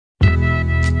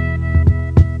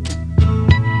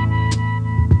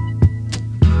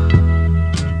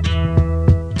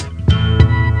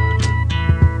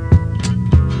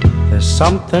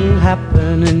something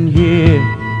happening here,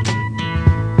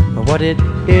 but what it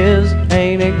is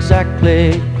ain't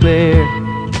exactly clear.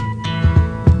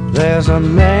 There's a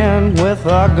man with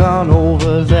a gun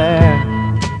over there,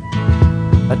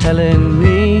 telling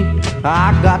me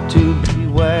I got to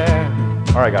beware.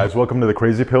 All right, guys, welcome to the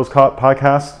Crazy Pills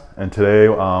podcast. And today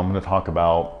I'm going to talk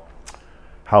about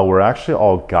how we're actually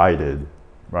all guided,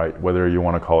 right? Whether you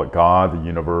want to call it God, the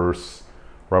universe,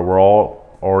 right? We're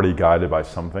all already guided by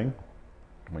something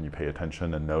when you pay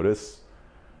attention and notice.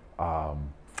 How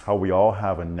we all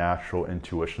have a natural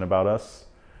intuition about us.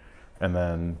 And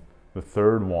then the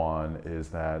third one is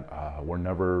that we're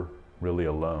never really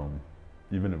alone,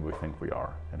 even if we think we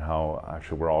are, and how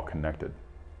actually we're all connected.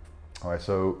 All right,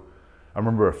 so I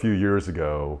remember a few years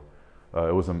ago,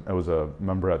 it was a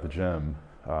member at the gym.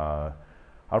 I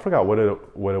forgot what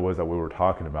it was that we were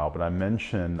talking about, but I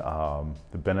mentioned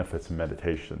the benefits of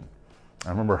meditation.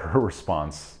 I remember her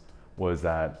response was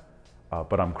that,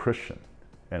 but I'm Christian.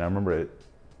 And I remember it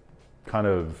kind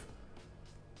of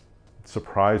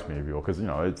surprised me, because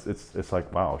it's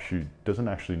like, wow, she doesn't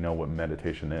actually know what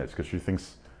meditation is, because she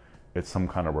thinks it's some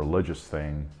kind of religious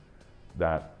thing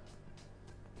that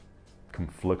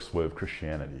conflicts with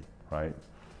Christianity, right?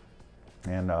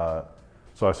 And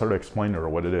so I started explaining to her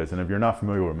what it is. And if you're not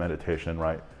familiar with meditation,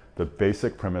 right, the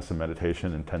basic premise of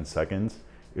meditation in 10 seconds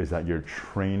is that you're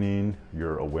training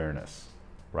your awareness,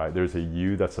 right? There's a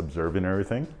you that's observing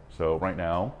everything. So right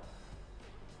now,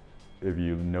 if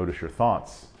you notice your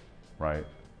thoughts, right,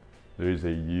 there's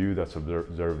a you that's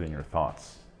observing your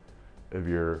thoughts. If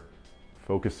you're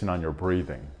focusing on your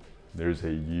breathing, there's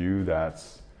a you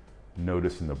that's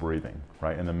noticing the breathing,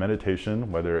 right? And the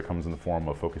meditation, whether it comes in the form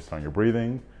of focusing on your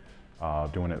breathing,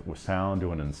 doing it with sound,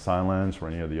 doing it in silence, or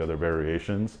any of the other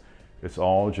variations, it's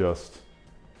all just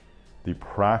the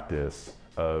practice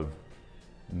of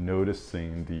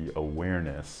noticing the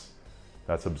awareness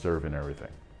that's observing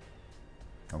everything.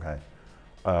 Okay,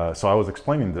 so I was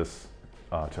explaining this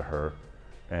to her,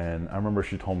 and I remember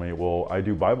she told me, well, I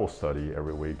do Bible study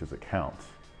every week, does it count?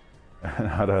 And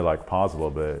I had to pause a little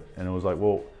bit, and it was like,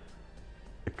 well,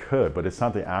 it could, but it's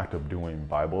not the act of doing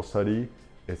Bible study.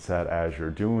 It's that as you're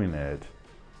doing it,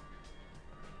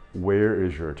 where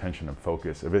is your attention and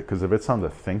focus? Because if it's on the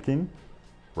thinking,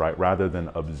 right, rather than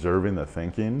observing the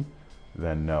thinking,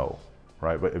 then no,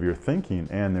 right? But if you're thinking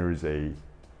and there is a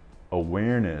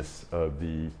awareness of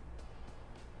the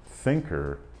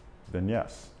thinker, then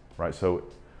yes, right? So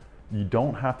you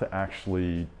don't have to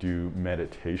actually do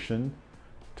meditation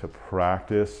to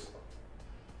practice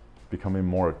becoming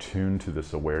more attuned to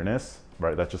this awareness,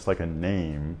 right? That's just like a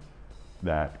name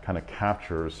that kind of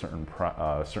captures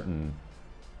certain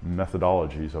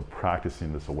methodologies of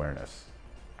practicing this awareness.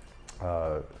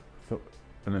 And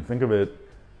then think of it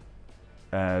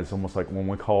as almost like when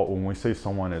we say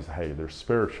someone is, hey, they're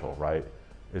spiritual, right?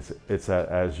 It's that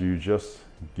as you just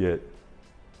get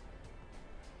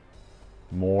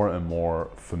more and more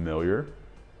familiar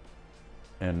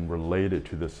and related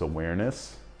to this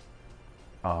awareness,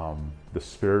 the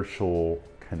spiritual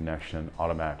connection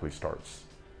automatically starts,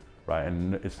 right?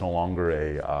 And it's no longer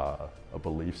a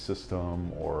belief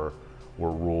system or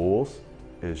rules.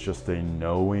 It's just a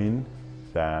knowing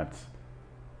that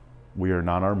we are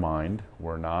not our mind.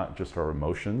 We're not just our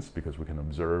emotions, because we can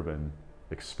observe and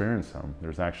experience them.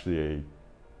 There's actually a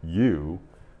you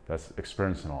that's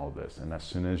experiencing all of this. And as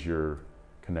soon as you're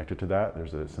connected to that,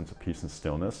 there's a sense of peace and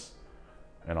stillness,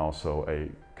 and also a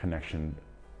connection,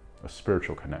 a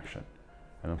spiritual connection.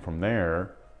 And then from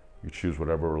there, you choose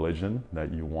whatever religion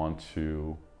that you want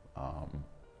to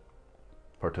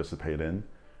participate in.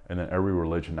 And then every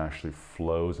religion actually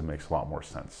flows and makes a lot more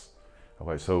sense.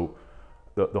 Okay, so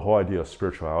the whole idea of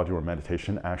spirituality or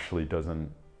meditation actually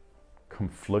doesn't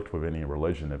conflict with any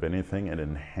religion. If anything, it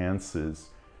enhances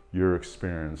your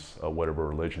experience of whatever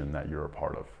religion that you're a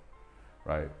part of,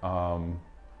 right?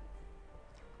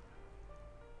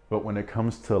 But when it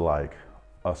comes to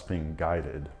us being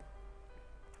guided,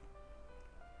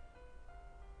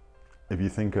 if you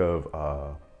think of,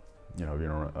 if you're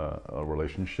in a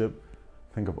relationship,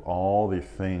 think of all the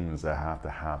things that have to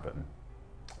happen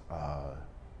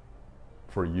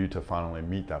for you to finally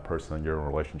meet that person that you're in a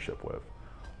relationship with.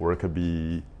 Or it could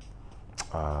be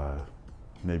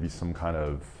maybe some kind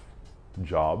of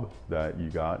job that you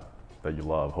got that you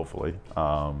love, hopefully.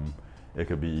 It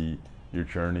could be your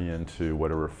journey into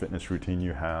whatever fitness routine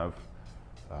you have.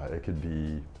 It could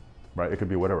be, right, it could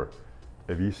be whatever.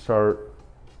 If you start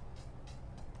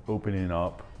opening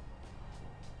up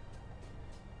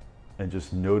and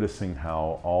just noticing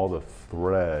how all the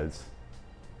threads,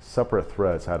 separate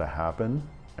threads had to happen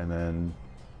and then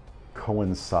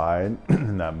coincide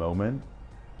in that moment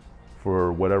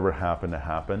for whatever happened to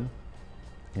happen,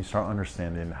 you start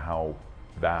understanding how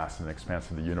vast and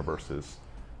expansive the universe is,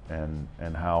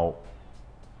 and how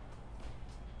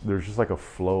there's just like a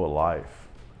flow of life,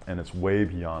 and it's way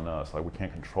beyond us. Like, we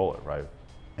can't control it, right?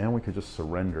 And we could just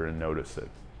surrender and notice it.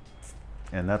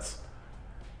 And that's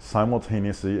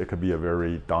simultaneously, it could be a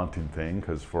very daunting thing,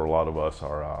 because for a lot of us,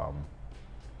 our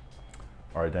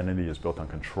identity is built on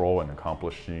control and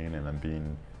accomplishing, and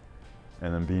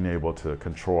then being able to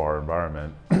control our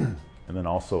environment. And then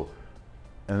also,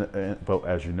 but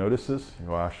as you notice this,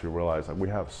 you'll actually realize that we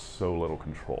have so little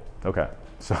control. Okay,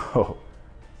 so,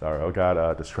 sorry, I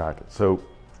got distracted. So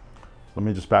let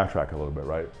me just backtrack a little bit,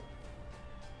 right?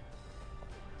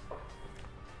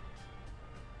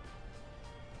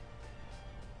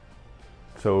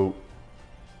 So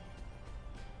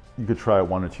you could try it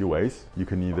one or two ways. You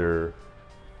can either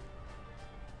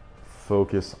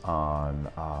focus on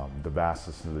the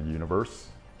vastness of the universe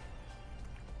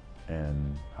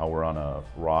and how we're on a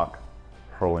rock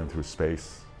hurling through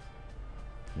space,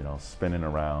 you know, spinning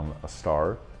around a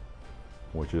star,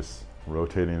 which is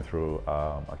rotating through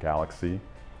a galaxy,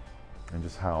 and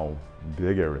just how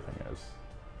big everything is,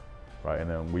 right? And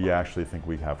then we actually think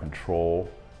we have control.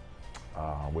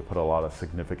 We put a lot of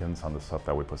significance on the stuff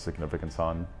that we put significance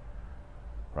on,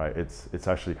 right? It's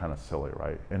actually kind of silly,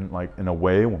 right? And like, in a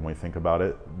way, when we think about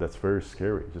it, that's very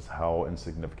scary, just how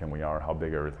insignificant we are, how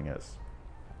big everything is,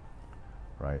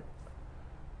 right?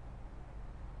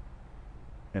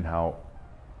 And how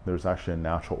there's actually a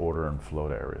natural order and flow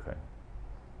to everything.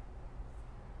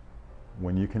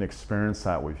 When you can experience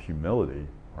that with humility,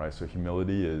 right? So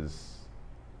humility is,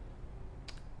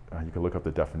 you can look up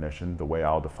the definition. The way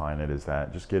I'll define it is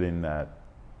that just getting that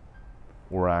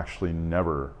we're actually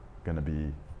never going to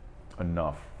be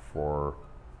enough for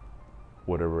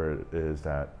whatever it is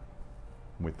that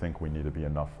we think we need to be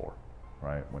enough for,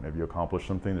 right? Whenever you accomplish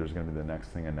something, there's going to be the next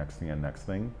thing and next thing and next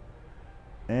thing.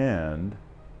 And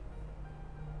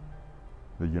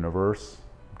the universe,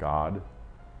 God,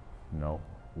 you know,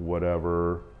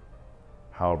 whatever,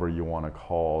 however you want to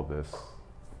call this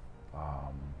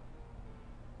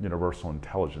universal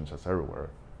intelligence that's everywhere,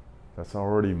 that's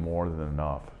already more than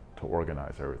enough to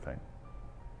organize everything.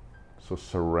 So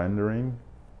surrendering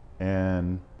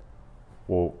and,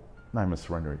 well, not even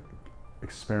surrendering,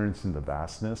 experiencing the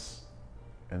vastness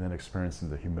and then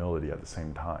experiencing the humility at the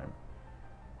same time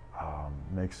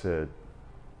makes it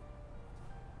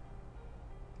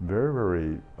very,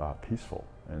 very peaceful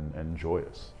and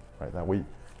joyous, right? That we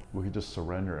can just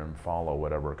surrender and follow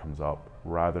whatever comes up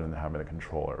rather than having to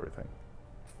control everything.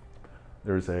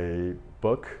 There's a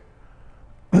book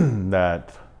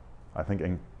that I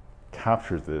think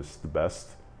captures this the best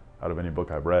out of any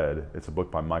book I've read. It's a book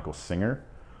by Michael Singer.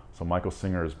 So Michael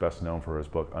Singer is best known for his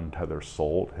book Untethered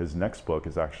Soul. His next book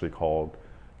is actually called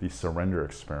The Surrender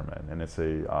Experiment, and it's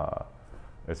a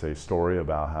story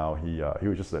about how he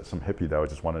was just some hippie that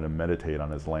just wanted to meditate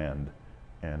on his land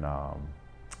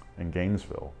in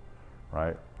Gainesville,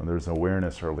 right? And there's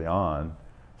awareness early on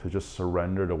to just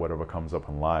surrender to whatever comes up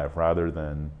in life rather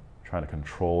than trying to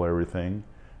control everything,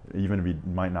 even if he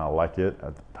might not like it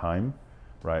at the time,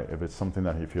 right? If it's something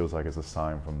that he feels like is a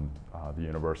sign from the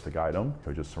universe to guide him,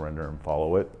 he'll just surrender and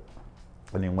follow it.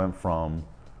 And he went from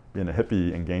being a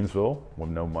hippie in Gainesville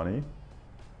with no money.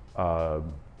 I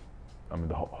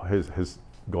mean, his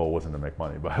goal wasn't to make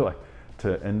money, but like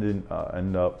to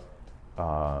end up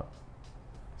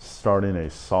starting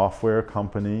a software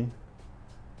company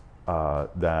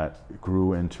that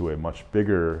grew into a much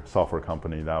bigger software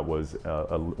company that was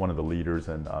one of the leaders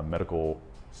in medical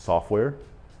software,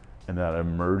 and that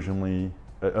eventually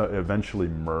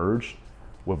merged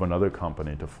with another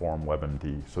company to form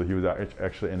WebMD. So he was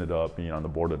actually ended up being on the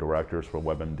board of directors for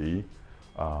WebMD. You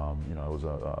know, it was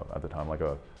at the time like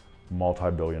a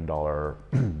multi-billion-dollar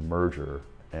merger,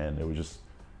 and it was just,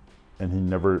 and he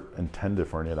never intended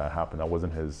for any of that to happen. That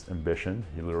wasn't his ambition.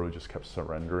 He literally just kept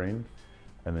surrendering,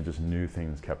 and then just new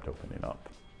things kept opening up.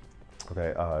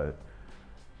 Okay,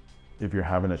 if you're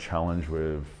having a challenge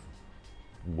with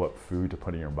what food to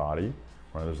put in your body,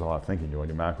 right, there's a lot of thinking, doing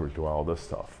your macros, do all this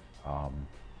stuff.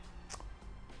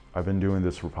 I've been doing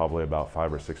this for probably about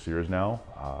 5 or 6 years now,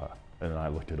 and then I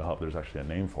looked it up. There's actually a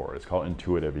name for it. It's called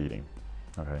intuitive eating.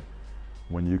 Okay,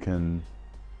 when you can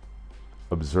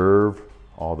observe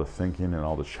all the thinking and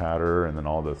all the chatter and then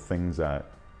all the things that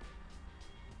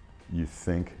you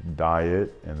think,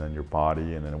 diet, and then your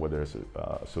body, and then whether it's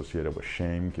associated with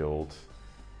shame, guilt,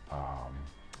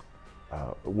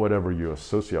 whatever you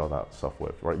associate all that stuff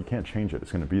with, right? You can't change it,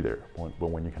 it's gonna be there. But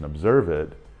when you can observe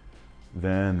it,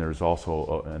 then there's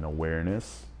also an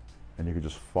awareness and you could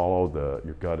just follow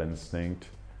your gut instinct,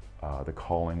 the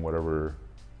calling, whatever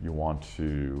you want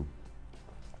to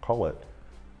call it.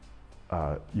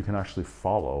 You can actually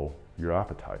follow your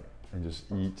appetite and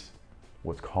just eat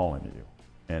what's calling you.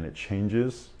 And it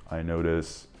changes, I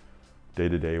notice, day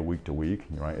to day, week to week,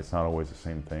 right? It's not always the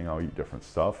same thing. I'll eat different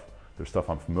stuff. There's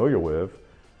stuff I'm familiar with,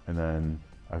 and then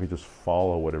I could just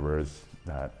follow whatever it is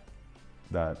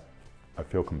that I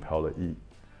feel compelled to eat.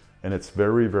 And it's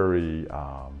very, very,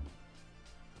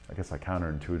 I guess like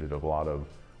counterintuitive of a lot of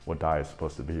what diet is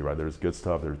supposed to be, right? There's good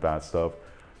stuff, there's bad stuff.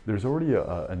 There's already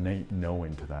a innate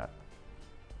knowing to that.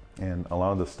 And a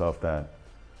lot of the stuff that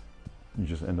you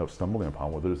just end up stumbling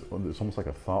upon, where there's almost like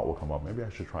a thought will come up, maybe I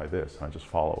should try this, and I just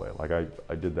follow it. Like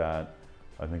I did that,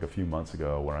 I think a few months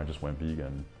ago, when I just went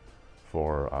vegan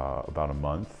for about a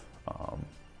month,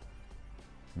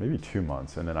 maybe 2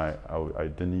 months, and then I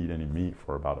didn't eat any meat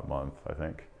for about a month, I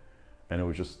think. And it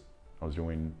was just, I was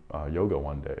doing yoga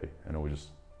one day, and it was just,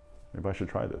 maybe I should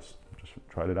try this, just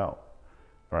tried it out,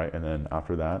 right? And then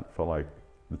after that, felt like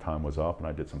the time was up and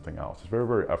I did something else. It's very,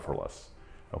 very effortless,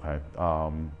 okay?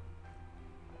 And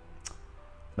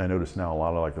I notice now a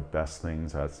lot of like the best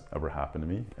things that's ever happened to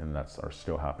me, and are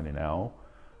still happening now,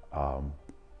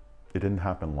 it didn't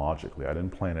happen logically. I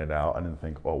didn't plan it out. I didn't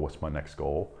think, oh, what's my next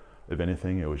goal? If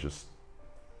anything, it was just,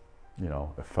 you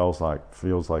know, it feels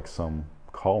like some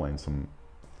calling, some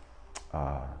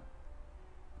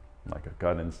like a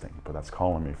gut instinct, but that's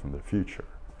calling me from the future.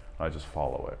 I just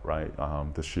follow it, right?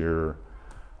 This year,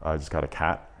 I just got a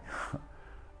cat.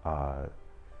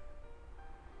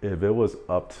 If it was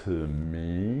up to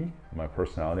me, my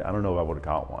personality, I don't know if I would have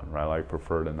got one, right? I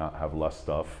prefer to not have less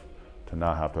stuff, to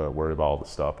not have to worry about all the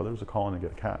stuff, but there was a calling to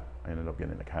get a cat. I ended up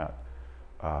getting a cat.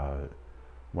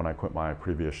 When I quit my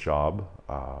previous job,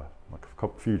 like a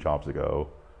few jobs ago,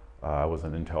 I was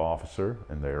an intel officer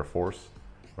in the Air Force,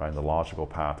 right? And the logical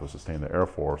path was to stay in the Air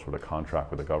Force with a contract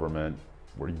with the government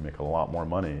where you make a lot more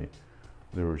money.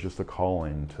 There was just a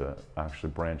calling to actually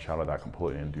branch out of that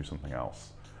completely and do something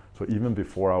else. So even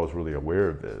before I was really aware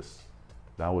of this,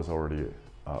 that was already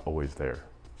always there.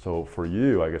 So for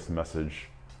you, I guess the message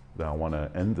that I want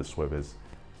to end this with is,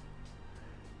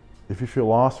 if you feel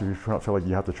lost, or you feel like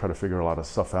you have to try to figure a lot of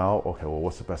stuff out, okay, well,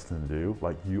 what's the best thing to do?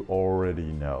 Like, you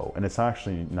already know. And it's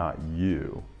actually not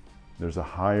you. There's a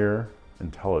higher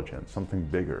intelligence, something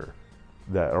bigger,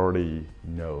 that already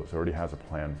knows, already has a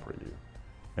plan for you.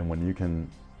 And when you can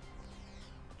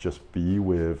just be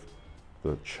with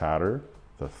the chatter,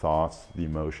 the thoughts, the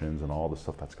emotions, and all the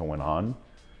stuff that's going on,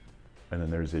 and then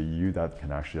there's a you that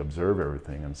can actually observe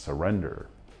everything and surrender,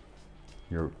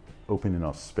 you're opening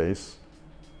up space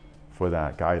for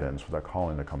that guidance, for that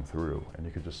calling to come through, and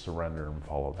you could just surrender and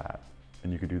follow that.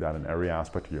 And you could do that in every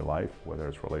aspect of your life, whether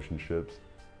it's relationships,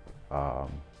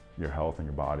 your health and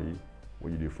your body,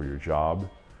 what you do for your job,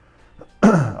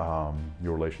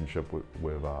 your relationship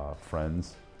with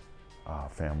friends,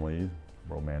 family,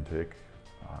 romantic,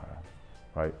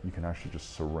 right? You can actually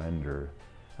just surrender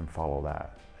and follow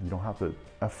that. And you don't have to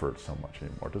effort so much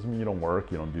anymore. It doesn't mean you don't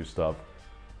work, you don't do stuff.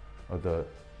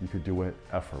 You could do it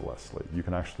effortlessly. You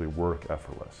can actually work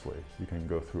effortlessly. You can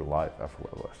go through life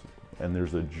effortlessly. And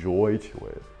there's a joy to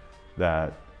it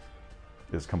that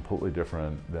is completely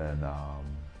different than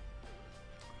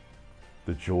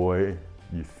the joy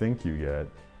you think you get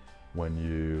when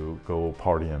you go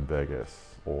party in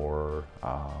Vegas, or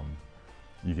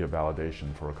you get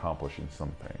validation for accomplishing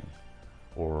something,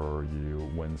 or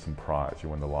you win some prize, you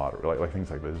win the lottery, like things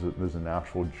like this. There's a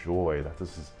natural joy that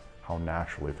this is how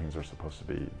naturally things are supposed to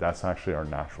be. That's actually our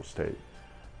natural state.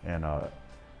 And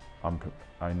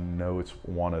I know it's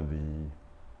one of the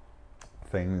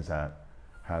things that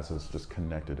has us just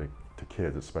connected to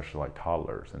kids, especially like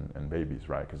toddlers and babies,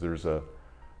 right? Because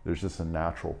there's just a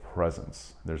natural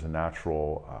presence. There's a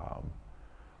natural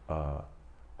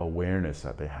awareness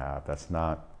that they have that's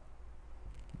not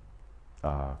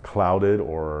clouded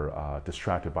or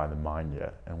distracted by the mind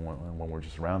yet. And when we're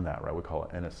just around that, right, we call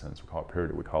it innocence, we call it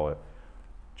purity, we call it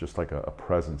just like a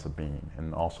presence of being,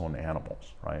 and also in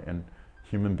animals, right? And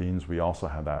human beings, we also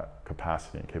have that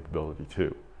capacity and capability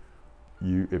too.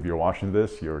 If you're watching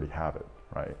this, you already have it,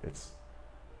 right? It's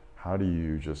how do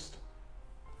you just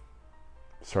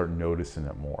start noticing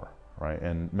it more, right?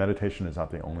 And meditation is not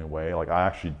the only way. Like, I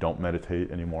actually don't meditate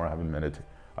anymore. I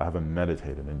haven't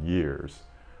meditated in years,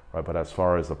 right? But as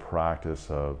far as the practice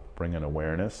of bringing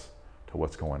awareness to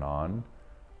what's going on,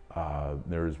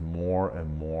 there's more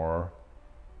and more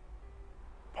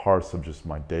parts of just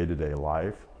my day-to-day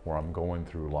life where I'm going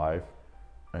through life,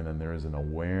 and then there is an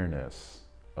awareness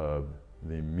of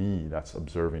the me that's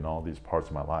observing all these parts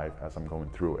of my life as I'm going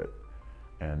through it.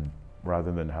 And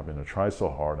rather than having to try so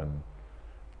hard and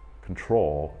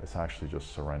control, it's actually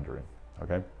just surrendering.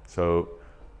 Okay, so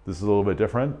this is a little bit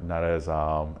different, not as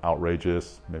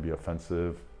outrageous, maybe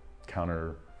offensive,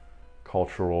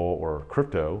 counter-cultural, or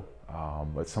crypto.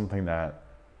 It's something that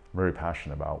I'm very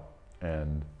passionate about,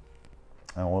 and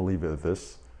I want to leave it with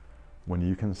this. When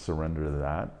you can surrender to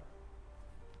that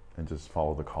and just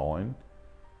follow the calling,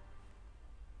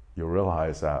 you'll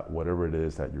realize that whatever it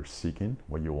is that you're seeking,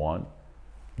 what you want,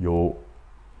 you'll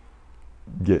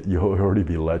already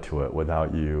be led to it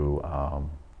without you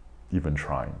even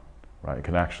trying, right? It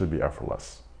can actually be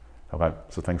effortless. Okay,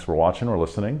 so thanks for watching or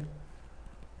listening.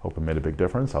 Hope it made a big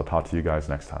difference. I'll talk to you guys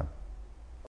next time.